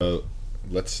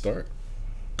Let's start.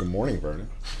 Good morning, Vernon.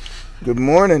 Good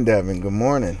morning, Devin. Good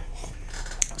morning.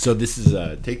 So this is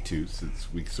take two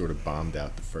since we sort of bombed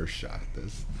out the first shot at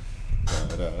this.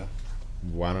 But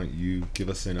why don't you give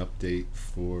us an update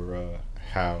for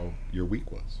how your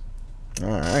week was?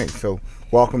 All right. So,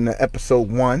 welcome to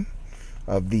episode 1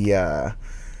 of the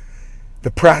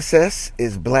process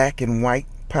is black and white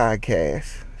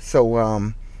podcast.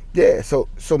 So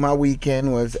my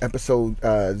weekend was episode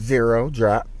 0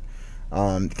 drop.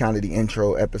 Kind of the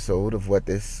intro episode of what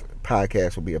this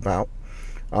podcast will be about.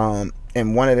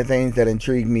 And one of the things that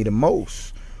intrigued me the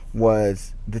most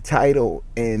was the title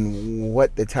and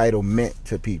what the title meant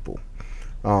to people.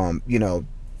 Um, you know,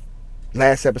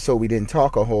 Last episode we didn't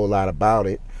talk a whole lot about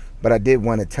it, but I did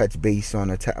want to touch base on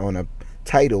a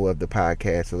title of the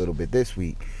podcast a little bit this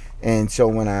week. And so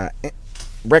when I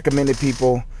recommended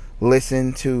people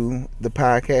listen to the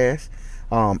podcast,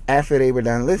 after they were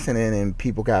done listening and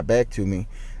people got back to me,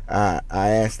 I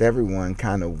asked everyone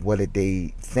kind of what did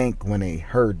they think when they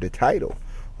heard the title.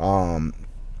 Um,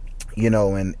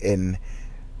 and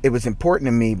it was important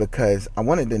to me because I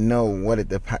wanted to know what did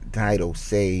the title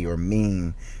say or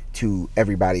mean to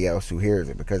everybody else who hears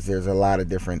it, because there's a lot of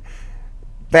different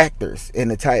factors in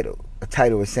the title. A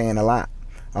title is saying a lot.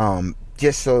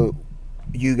 Just so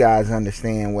you guys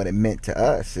understand what it meant to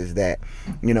us is that,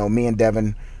 me and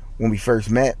Devin, when we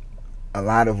first met, a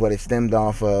lot of what it stemmed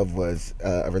off of was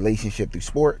a relationship through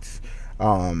sports.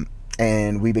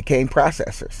 And we became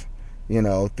processors,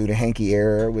 through the Hanky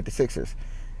era with the Sixers.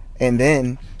 And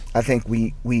then I think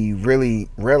we really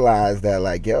realized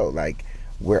that,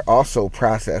 we're also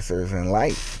processors in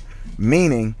life,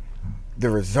 meaning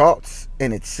the results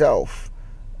in itself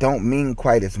don't mean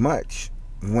quite as much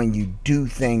when you do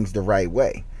things the right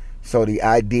way. So the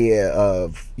idea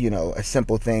of, a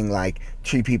simple thing like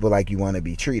treat people like you want to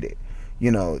be treated.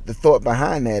 The thought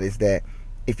behind that is that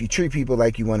if you treat people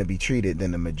like you want to be treated,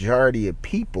 then the majority of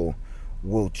people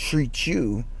will treat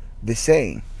you the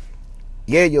same.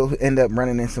 Yeah, you'll end up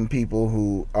running into some people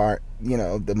who aren't,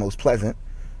 the most pleasant,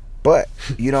 but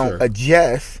you don't Sure.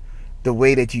 adjust the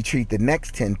way that you treat the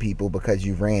next 10 people because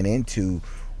you ran into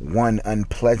one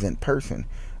unpleasant person.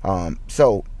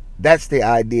 So that's the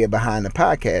idea behind the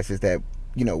podcast, is that,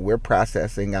 we're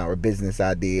processing our business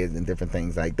ideas and different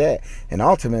things like that. And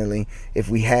ultimately, if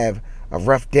we have a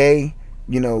rough day,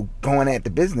 going at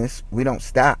the business, we don't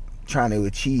stop trying to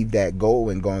achieve that goal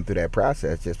and going through that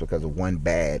process just because of one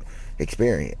bad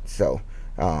experience. So,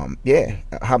 yeah.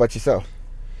 How about yourself?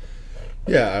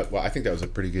 Yeah, well, I think that was a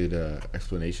pretty good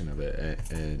explanation of it,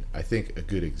 and I think a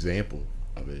good example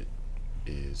of it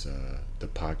is the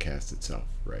podcast itself,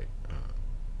 right?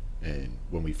 And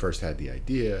when we first had the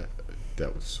idea,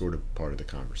 that was sort of part of the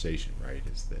conversation, right?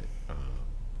 Is that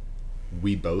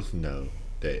we both know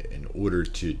that in order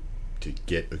to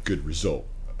get a good result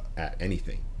at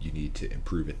anything, you need to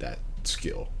improve at that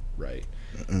skill, right?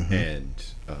 Mm-hmm. And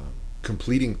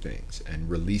completing things and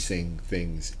releasing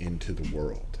things into the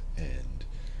world and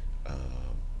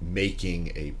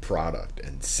making a product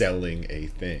and selling a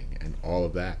thing and all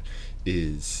of that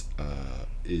is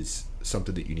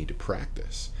something that you need to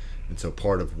practice. And so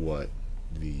part of what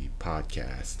the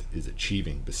podcast is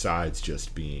achieving, besides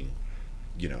just being,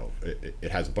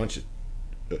 it has a bunch of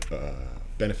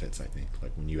benefits, I think.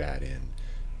 Like when you add in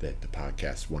that the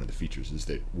podcast, one of the features is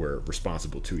that we're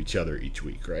responsible to each other each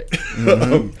week, right?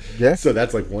 Mm-hmm. Yeah. So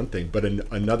that's like one thing. But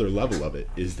another level of it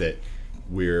is that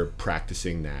we're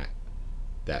practicing that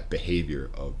behavior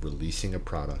of releasing a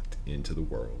product into the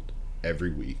world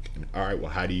every week. And all right, well,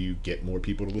 how do you get more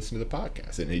people to listen to the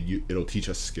podcast? And it'll teach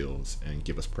us skills and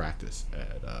give us practice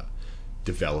at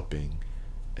developing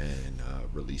and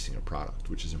releasing a product,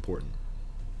 which is important.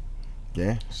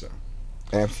 Yeah. So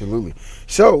Absolutely.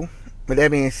 So, with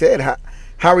that being said,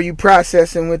 how are you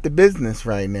processing with the business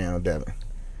right now, Devin?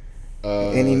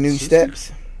 Any new so this week,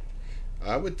 steps?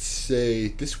 I would say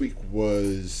this week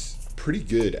was pretty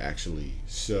good, actually.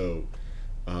 So,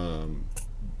 um,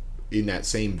 in that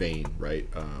same vein, right?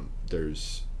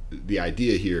 There's the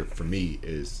idea here for me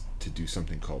is to do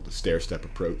something called the stair step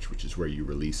approach, which is where you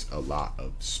release a lot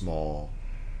of small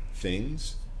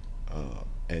things,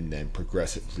 and then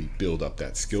progressively build up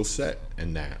that skill set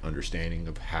and that understanding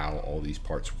of how all these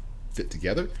parts fit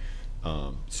together,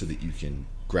 so that you can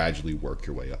gradually work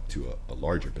your way up to a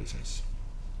larger business.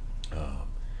 Um,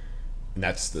 and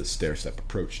that's the stair step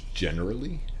approach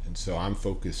generally. And so I'm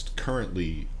focused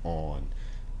currently on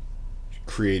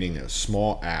creating a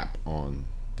small app on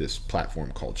this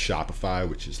platform called Shopify,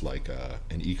 which is like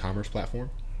an e-commerce platform.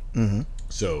 Mm-hmm.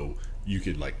 So you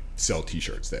could like sell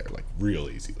t-shirts there, like real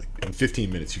easy. Like in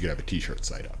 15 minutes, you could have a t-shirt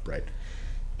site up, right?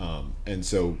 And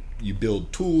so you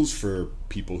build tools for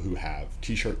people who have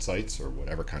t-shirt sites or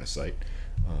whatever kind of site,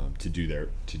 to do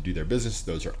their business.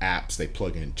 Those are apps they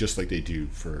plug in just like they do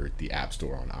for the App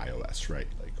Store on iOS, right?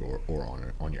 Like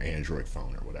or on your Android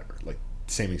phone or whatever. Like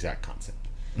same exact concept.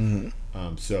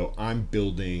 Mm-hmm. So I'm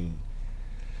building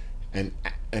an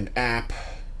app.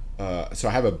 So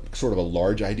I have a sort of a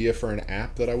large idea for an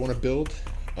app that I want to build,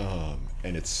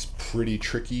 and it's pretty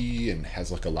tricky and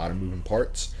has like a lot of moving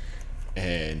parts.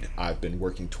 And I've been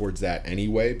working towards that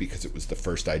anyway because it was the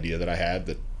first idea that I had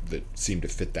that seemed to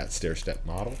fit that stair step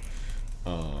model.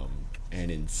 And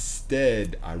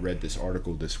instead, I read this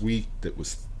article this week that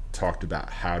was talked about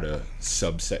how to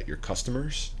subset your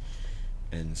customers.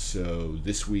 And so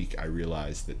this week I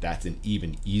realized that that's an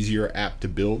even easier app to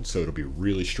build. So it'll be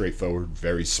really straightforward,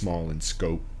 very small in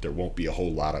scope. There won't be a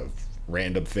whole lot of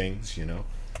random things,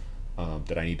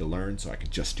 that I need to learn. So I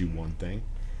could just do one thing.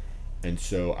 And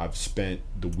so I've spent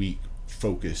the week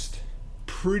focused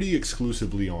pretty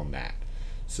exclusively on that.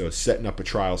 So setting up a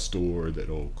trial store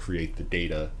that'll create the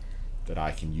data that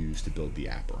I can use to build the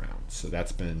app around. So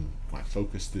that's been my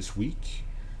focus this week.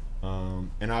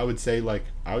 And I would say it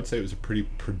was a pretty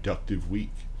productive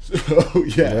week. So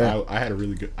yeah. I had a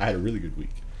really good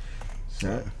week. So,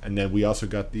 yeah. And then we also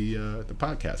got the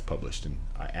podcast published, and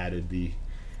I added the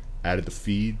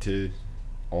feed to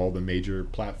all the major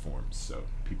platforms so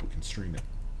people can stream it.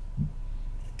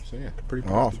 So yeah, pretty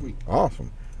productive week.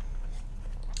 Awesome.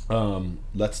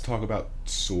 Let's talk about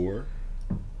Soar.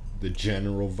 The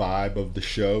general vibe of the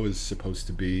show is supposed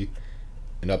to be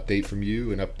an update from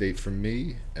you, an update from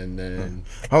me, and then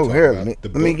here,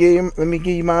 let me give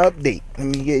you my update. Let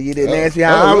me give you. Didn't ask me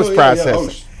how I was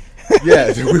processing.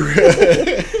 Yeah,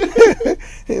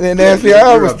 didn't ask me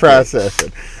how I was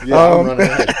processing.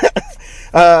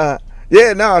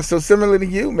 So similar to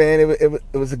you, man,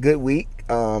 it was a good week.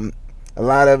 A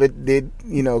lot of it did,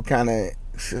 kind of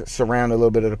surround a little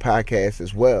bit of the podcast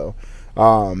as well.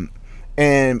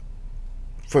 And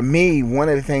for me, one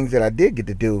of the things that I did get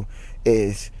to do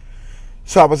is,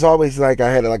 so I was always like,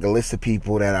 I had like a list of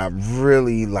people that I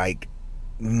really like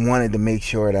wanted to make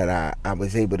sure that I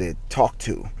was able to talk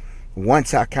to.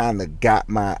 Once I kind of got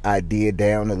my idea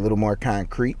down a little more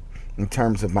concrete in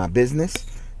terms of my business,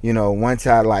 once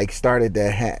I like started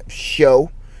to show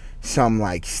some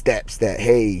like steps that,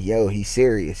 hey, yo, he's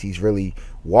serious, he's really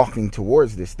walking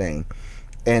towards this thing.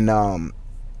 And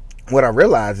what I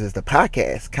realized is the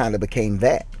podcast kind of became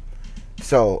that.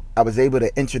 So I was able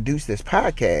to introduce this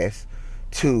podcast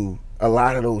to a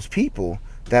lot of those people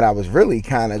that I was really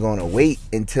kind of going to wait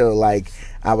until like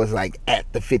I was like at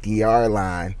the 50-yard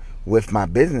line with my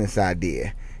business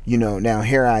idea. Now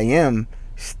here I am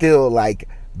still like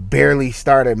barely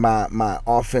started my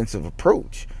offensive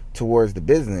approach towards the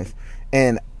business,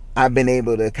 and I've been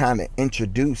able to kind of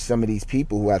introduce some of these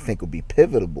people who I think will be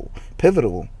pivotal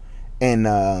and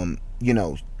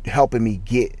helping me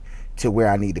get to where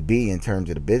I need to be in terms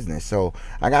of the business. So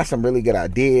I got some really good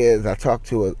ideas. I talked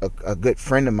to a good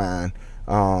friend of mine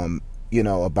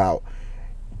about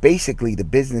basically the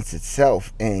business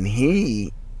itself, and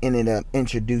he ended up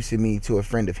introducing me to a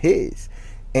friend of his,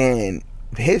 and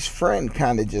his friend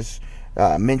kind of just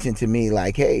mentioned to me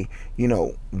like, hey,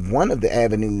 one of the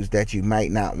avenues that you might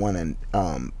not want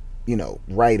to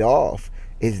write off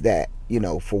is that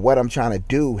for what I'm trying to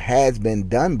do has been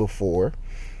done before,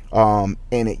 and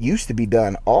it used to be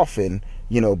done often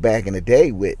back in the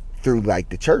day through like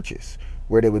the churches,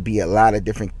 where there would be a lot of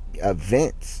different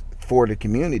events for the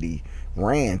community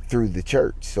ran through the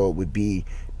church. So it would be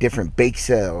different bake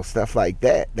sales, stuff like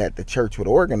that the church would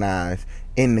organize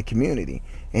in the community.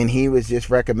 And he was just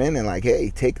recommending like,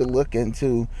 hey, take a look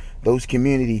into those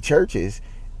community churches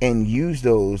and use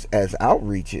those as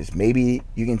outreaches. Maybe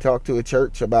you can talk to a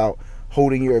church about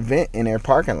holding your event in their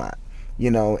parking lot,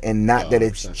 and not that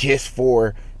it's just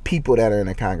for people that are in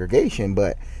a congregation,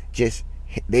 but just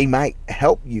they might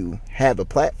help you have a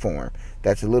platform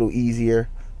that's a little easier,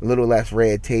 a little less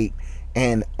red tape,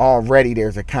 and already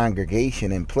there's a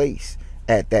congregation in place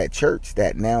at that church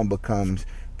that now becomes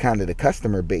kind of the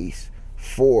customer base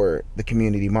for the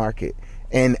community market,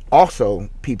 and also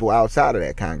people outside of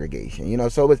that congregation.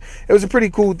 So it was a pretty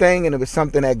cool thing, and it was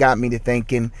something that got me to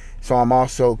thinking. So I'm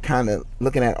also kind of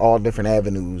looking at all different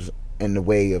avenues in the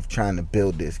way of trying to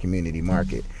build this community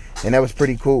market, and that was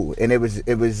pretty cool. And it was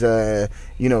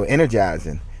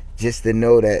energizing just to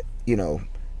know that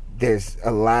there's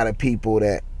a lot of people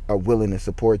that are willing to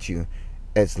support you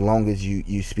as long as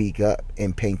you speak up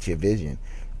and paint your vision.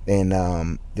 And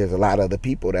there's a lot of other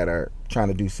people that are trying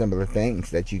to do similar things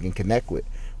that you can connect with,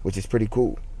 which is pretty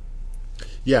cool.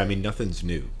 Yeah, I mean nothing's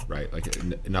new, right? Like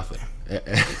nothing.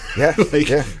 Yeah, Like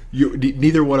yeah,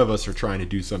 neither one of us are trying to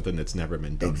do something that's never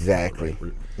been done before, right?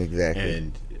 exactly, exactly.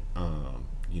 And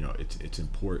it's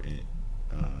important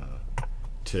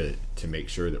to make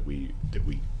sure that we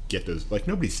get those. Like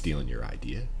nobody's stealing your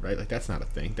idea, right? Like that's not a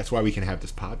thing. That's why we can have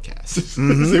this podcast.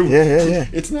 Yeah, yeah, yeah,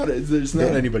 It's not. There's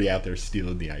not yeah, anybody out there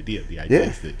stealing the idea. The idea yeah,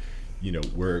 is that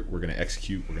we're going to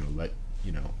execute. We're going to let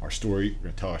our story. We're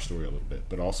going to tell our story a little bit,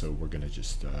 but also we're going to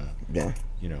just yeah.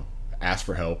 you know ask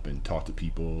for help and talk to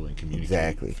people and communicate and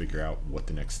Exactly. figure out what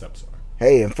the next steps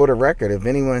Hey, and for the record, if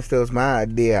anyone steals my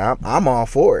idea, I'm all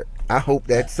for it. I hope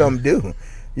that are. some do.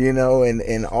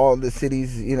 In all the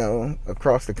cities,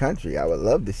 across the country, I would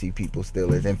love to see people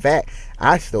steal it. In fact,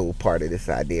 I stole part of this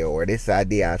idea, or this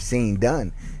idea I've seen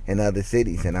done in other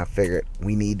cities, and I figured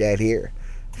we need that here.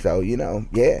 So,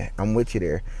 yeah, I'm with you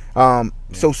there. Yeah.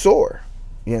 So Soar,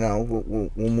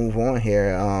 we'll move on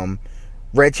here.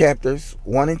 Read chapters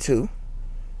 1 and 2.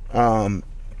 Um,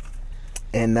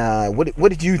 and what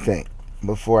did you think?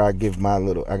 Before I give my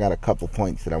little, I got a couple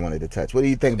points that I wanted to touch. What do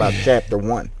you think about chapter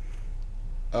 1?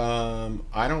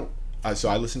 I don't. So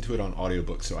I listened to it on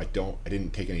audiobook, so I don't. I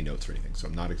didn't take any notes or anything, so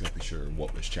I'm not exactly sure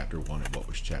what was chapter 1 and what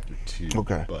was chapter 2.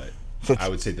 Okay. But So I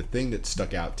would say the thing that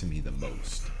stuck out to me the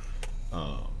most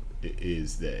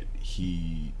is that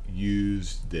he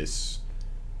used this.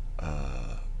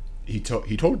 He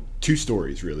told two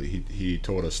stories really. He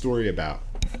told a story about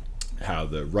how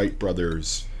the Wright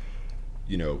brothers,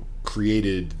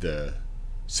 created the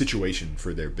situation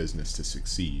for their business to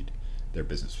succeed. Their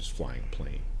business was flying a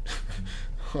plane.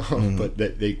 But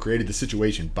they created the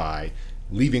situation by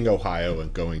leaving Ohio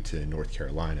and going to North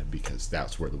Carolina because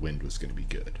that's where the wind was going to be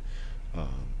good.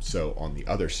 So on the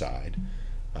other side,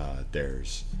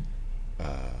 there's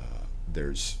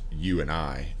you and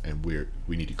I, and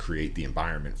we need to create the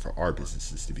environment for our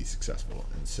businesses to be successful.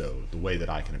 And so the way that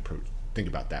I can think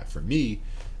about that for me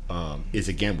is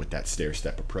again with that stair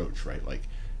step approach, right? Like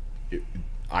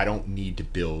I don't need to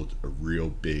build a real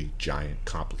big, giant,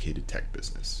 complicated tech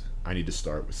business. I need to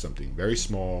start with something very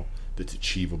small that's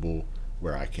achievable,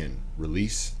 where I can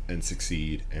release and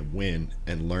succeed and win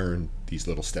and learn these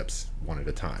little steps one at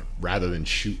a time, rather than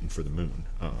shooting for the moon,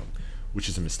 which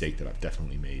is a mistake that I've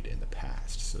definitely made in the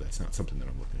past. So that's not something that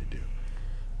I'm looking to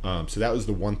do. So that was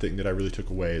the one thing that I really took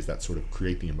away, is that sort of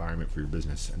create the environment for your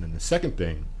business. And then the second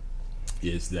thing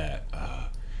is that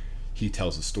he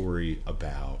tells a story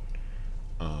about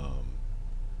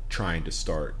trying to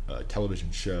start a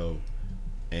television show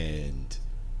and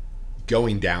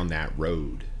going down that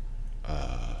road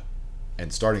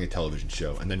and starting a television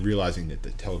show, and then realizing that the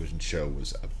television show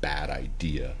was a bad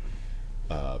idea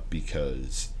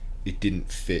because it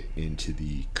didn't fit into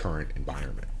the current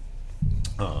environment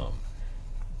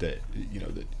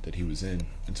that he was in.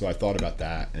 And so I thought about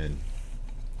that, and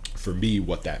for me,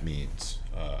 what that means,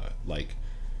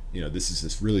 this is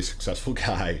this really successful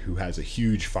guy who has a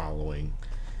huge following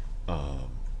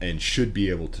and should be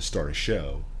able to start a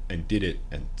show, and did it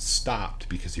and stopped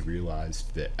because he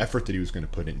realized the effort that he was going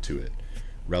to put into it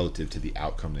relative to the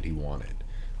outcome that he wanted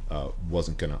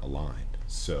wasn't going to align.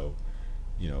 So,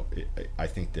 I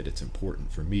think that it's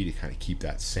important for me to kind of keep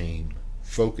that same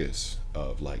focus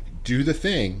of like, do the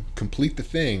thing, complete the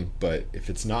thing, but if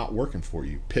it's not working for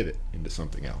you, pivot into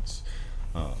something else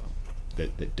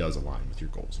that does align with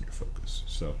your goals and your focus.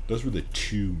 So those were the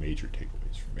two major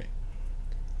takeaways for me.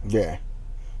 Yeah.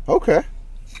 Okay.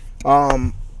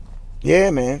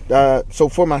 Yeah, man. So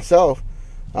for myself,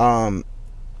 I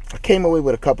came away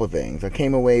with a couple things. I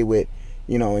came away with,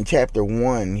 in chapter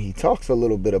 1, he talks a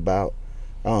little bit about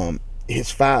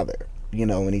his father,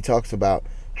 and he talks about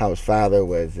how his father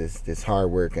was this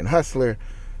hardworking hustler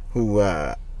who,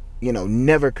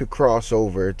 never could cross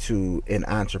over to an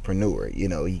entrepreneur.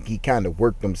 He kind of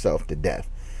worked himself to death.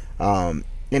 And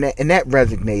that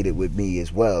resonated with me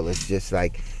as well. It's just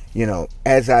like,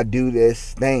 as I do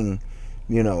this thing,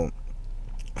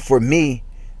 for me,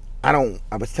 I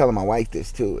was telling my wife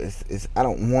this too, is I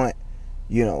don't want,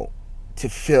 to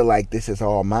feel like this is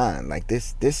all mine. Like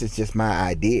this is just my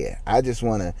idea. I just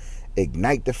want to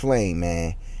ignite the flame,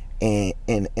 man,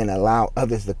 and allow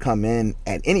others to come in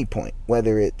at any point,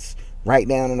 whether it's right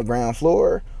down on the ground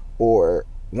floor or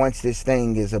once this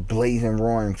thing is a blazing,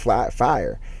 roaring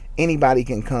fire. Anybody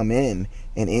can come in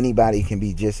and anybody can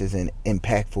be just as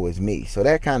impactful as me. So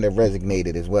that kind of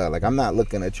resonated as well. Like, I'm not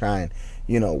looking to try and,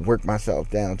 work myself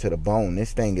down to the bone.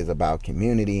 This thing is about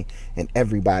community and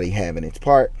everybody having its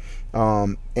part.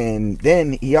 And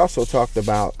then he also talked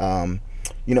about,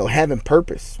 having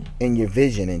purpose in your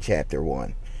vision in chapter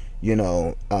 1.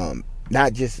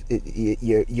 Not just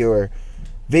your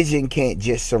vision can't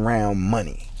just surround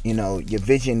money. Your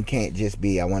vision can't just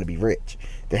be, I want to be rich.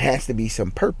 There has to be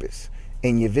some purpose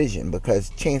in your vision,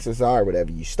 because chances are,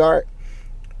 whatever you start,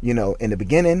 in the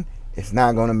beginning, it's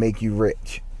not going to make you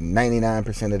rich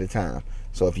 99% of the time.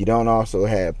 So if you don't also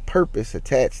have purpose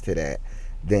attached to that,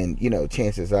 then,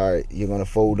 chances are you're going to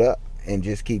fold up and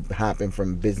just keep hopping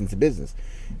from business to business.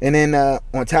 And then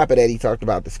on top of that, he talked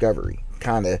about discovery,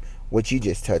 kind of what you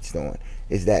just touched on,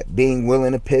 is that being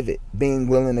willing to pivot, being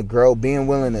willing to grow, being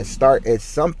willing to start at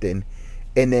something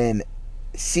and then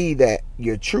see that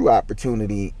your true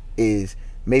opportunity is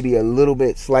maybe a little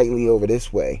bit slightly over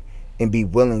this way, and be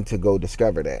willing to go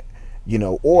discover that,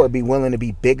 or be willing to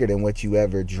be bigger than what you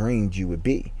ever dreamed you would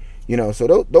be.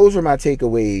 So those are my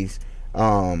takeaways,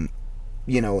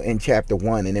 in chapter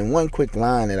 1. And then one quick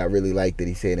line that I really liked that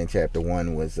he said in chapter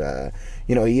 1 was,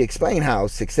 he explained how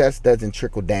success doesn't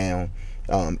trickle down,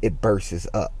 it bursts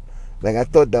up. Like, I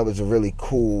thought that was a really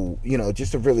cool,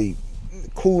 just a really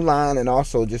cool line, and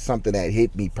also just something that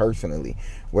hit me personally,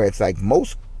 where it's like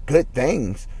most good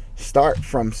things start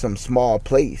from some small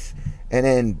place, and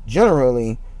then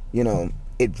generally,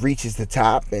 it reaches the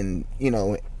top, and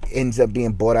ends up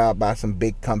being bought out by some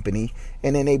big company,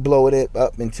 and then they blow it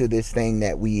up into this thing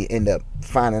that we end up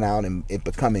finding out and it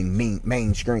becoming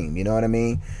mainstream. You know what I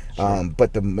mean? Sure.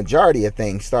 But the majority of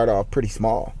things start off pretty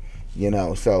small.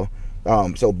 So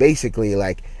basically,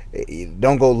 like,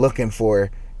 don't go looking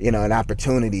for an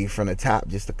opportunity from the top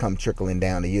just to come trickling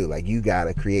down to you. Like, you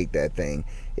gotta create that thing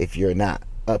if you're not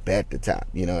up at the top.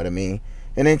 You know what I mean?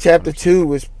 And then chapter 2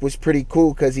 was pretty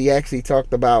cool, because he actually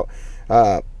talked about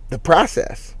the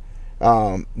process,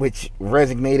 which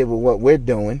resonated with what we're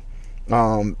doing.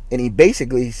 And he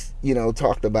basically,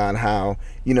 talked about how,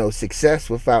 success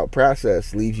without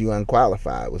process leaves you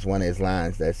unqualified, was one of his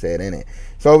lines that said in it.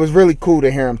 So it was really cool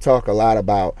to hear him talk a lot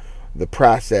about the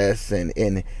process,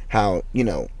 and how,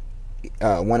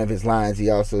 one of his lines he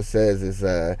also says is,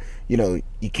 you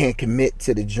can't commit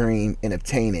to the dream and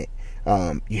obtain it.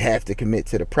 You have to commit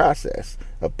to the process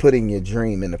of putting your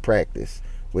dream into practice,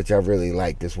 which I really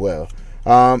liked as well.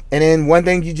 And then one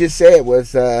thing you just said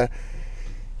was,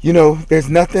 there's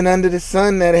nothing under the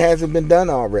sun that hasn't been done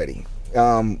already,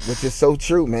 which is so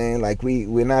true, man. Like,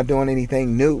 we're not doing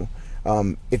anything new.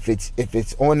 If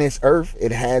it's on this earth,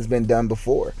 it has been done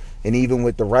before. And even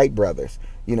with the Wright brothers,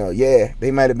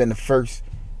 they might have been the first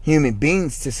human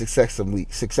beings to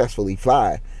successfully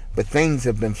fly, but things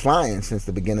have been flying since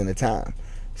the beginning of time.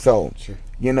 So, sure.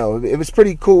 It was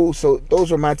pretty cool. So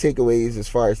those are my takeaways as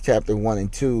far as chapter 1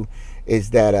 and 2,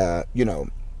 is that,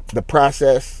 the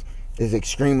process is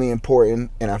extremely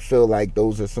important. And I feel like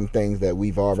those are some things that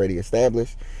we've already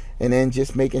established. And then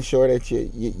just making sure that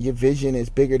your vision is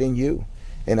bigger than you,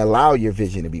 and allow your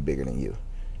vision to be bigger than you.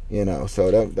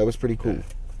 So that was pretty cool.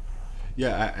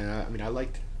 Yeah, I mean, I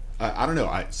liked. I don't know.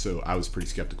 I was pretty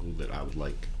skeptical that I would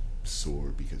like Soar,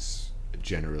 because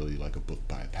generally, like, a book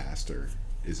by a pastor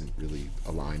isn't really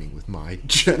aligning with my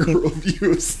general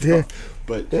view of stuff. Yeah.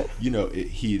 But the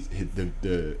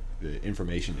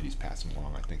information that he's passing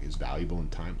along, I think, is valuable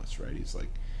and timeless. Right? He's like,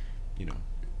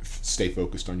 stay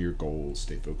focused on your goals,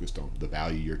 stay focused on the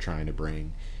value you're trying to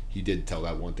bring. He did tell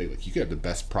that one thing, like, you could have the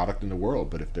best product in the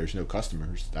world, but if there's no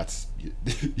customers,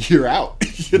 you're out.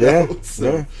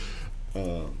 So, I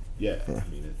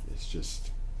mean, it's just,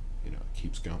 it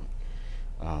keeps going.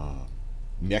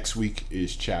 Next week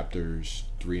is chapters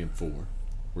 3 and 4.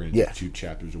 We're going to do 2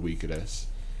 chapters a week of this.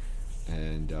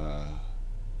 And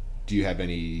do you have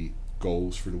any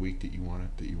goals for the week that you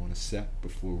want to set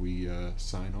before we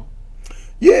sign off?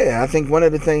 Yeah, I think one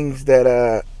of the things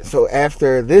that so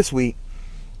after this week,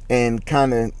 and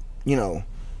kind of,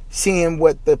 seeing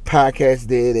what the podcast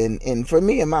did, and for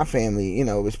me and my family, it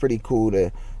was pretty cool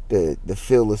to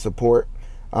feel the support.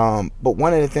 But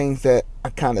one of the things that I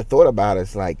kind of thought about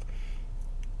is, like,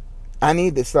 I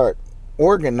need to start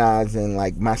organizing,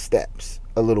 like, my steps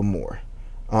a little more.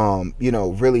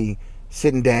 Really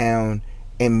sitting down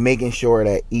and making sure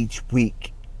that each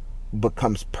week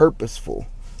becomes purposeful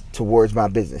towards my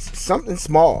business. Something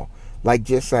small, like,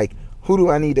 just like, who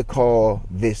do I need to call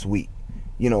this week?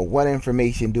 What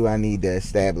information do I need to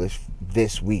establish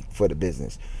this week for the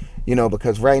business?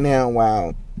 Because right now,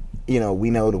 while, we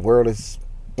know the world is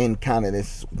in kind of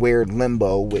this weird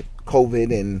limbo with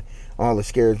COVID and all the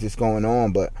scares that's going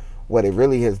on, but what it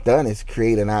really has done is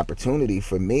create an opportunity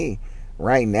for me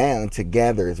right now to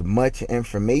gather as much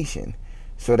information,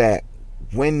 so that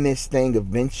when this thing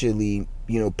eventually,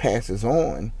 passes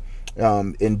on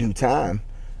in due time,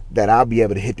 that I'll be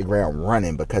able to hit the ground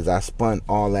running, because I spent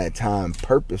all that time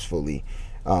purposefully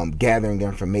gathering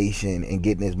information and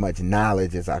getting as much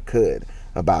knowledge as I could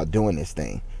about doing this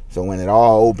thing. So when it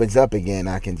all opens up again,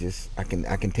 I can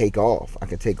take off. I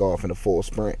can take off in a full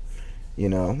sprint. You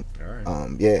know, All right.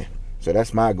 yeah. So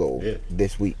that's my goal Yeah.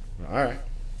 this week. All right.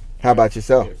 How about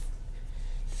yourself? Yeah.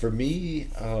 For me,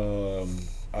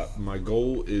 my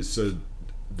goal is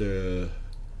the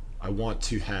I want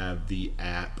to have the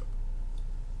app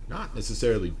not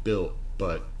necessarily built,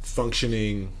 but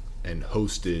functioning and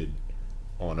hosted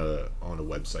on a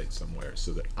website somewhere,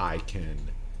 so that I can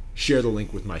share the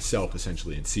link with myself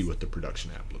essentially and see what the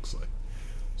production app looks like.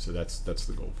 So that's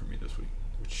the goal for me this week,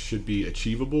 which should be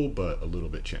achievable but a little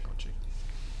bit challenging.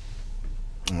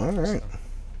 All right.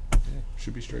 So, yeah,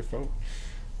 should be straightforward.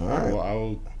 All right. Well,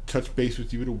 I'll touch base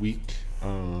with you in a week,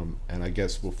 and I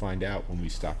guess we'll find out when we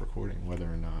stop recording whether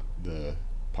or not the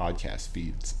podcast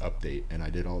feeds update and I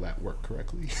did all that work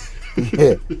correctly.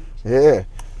 Yeah. Yeah.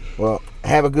 Well,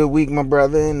 have a good week, my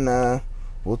brother, and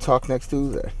we'll talk next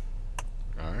Tuesday.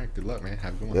 All right. Good luck, man.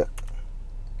 Have a good one. Yep.